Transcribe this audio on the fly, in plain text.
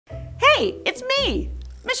Hey, it's me,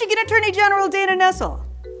 Michigan Attorney General Dana Nessel.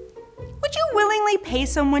 Would you willingly pay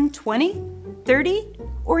someone $20, $30,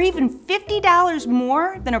 or even $50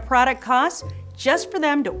 more than a product costs just for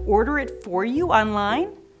them to order it for you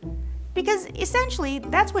online? Because essentially,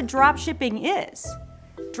 that's what drop shipping is.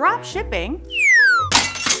 Drop shipping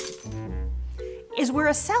is where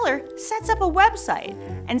a seller sets up a website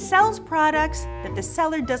and sells products that the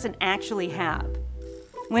seller doesn't actually have.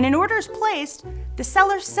 When an order is placed, the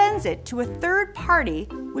seller sends it to a third party,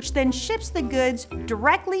 which then ships the goods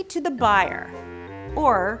directly to the buyer.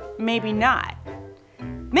 Or maybe not.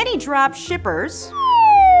 Many drop shippers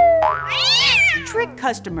trick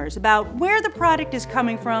customers about where the product is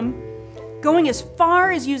coming from, going as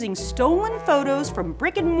far as using stolen photos from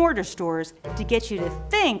brick and mortar stores to get you to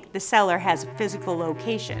think the seller has a physical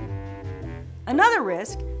location. Another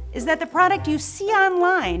risk is that the product you see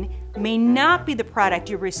online may not be the product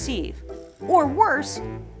you receive, or worse,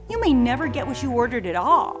 you may never get what you ordered at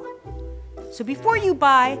all. So before you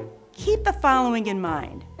buy, keep the following in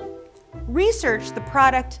mind. Research the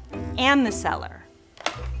product and the seller.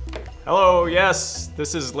 Hello, yes,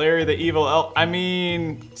 this is Larry the Evil Elf,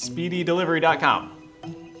 speedydelivery.com.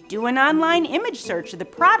 Do an online image search of the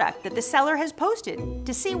product that the seller has posted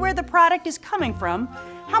to see where the product is coming from,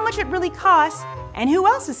 how much it really costs, and who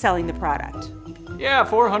else is selling the product. Yeah,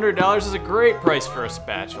 $400 is a great price for a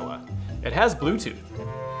spatula. It has Bluetooth.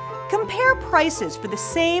 Compare prices for the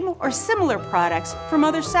same or similar products from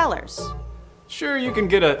other sellers. Sure, you can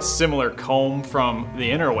get a similar comb from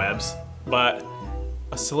the interwebs, but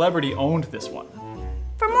a celebrity owned this one.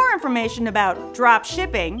 For more information about drop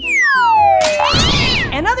shipping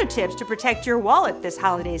and other tips to protect your wallet this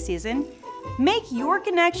holiday season, make your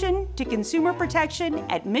connection to consumer protection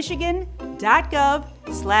at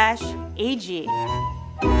michigan.gov/AG.